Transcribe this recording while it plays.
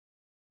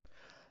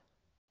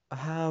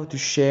How to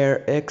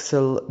share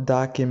Excel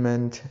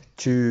document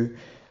to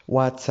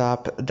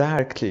WhatsApp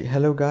directly.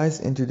 Hello guys,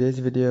 in today's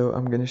video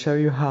I'm going to show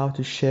you how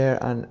to share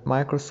an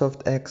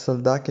Microsoft Excel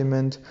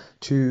document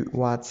to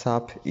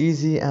WhatsApp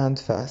easy and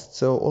fast.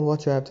 So all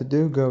what you have to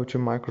do, go to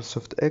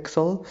Microsoft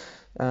Excel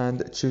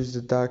and choose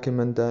the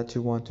document that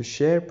you want to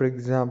share. For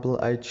example,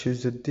 I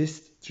choose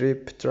this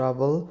trip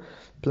travel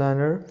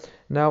planner.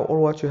 Now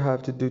all what you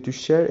have to do to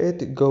share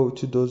it, go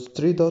to those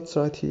three dots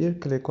right here,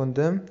 click on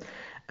them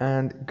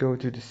and go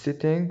to the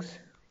settings.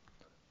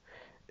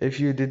 If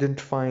you didn't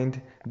find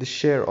the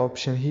share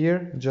option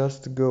here,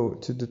 just go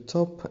to the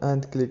top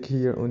and click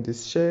here on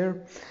this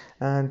share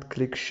and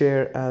click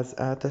share as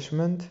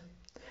attachment.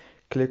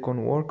 Click on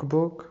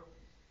workbook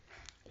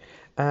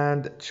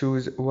and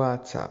choose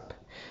WhatsApp.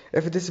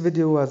 If this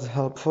video was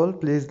helpful,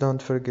 please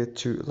don't forget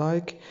to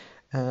like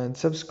and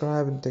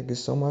subscribe, and thank you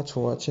so much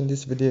for watching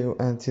this video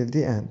until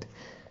the end.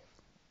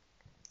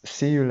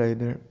 See you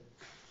later.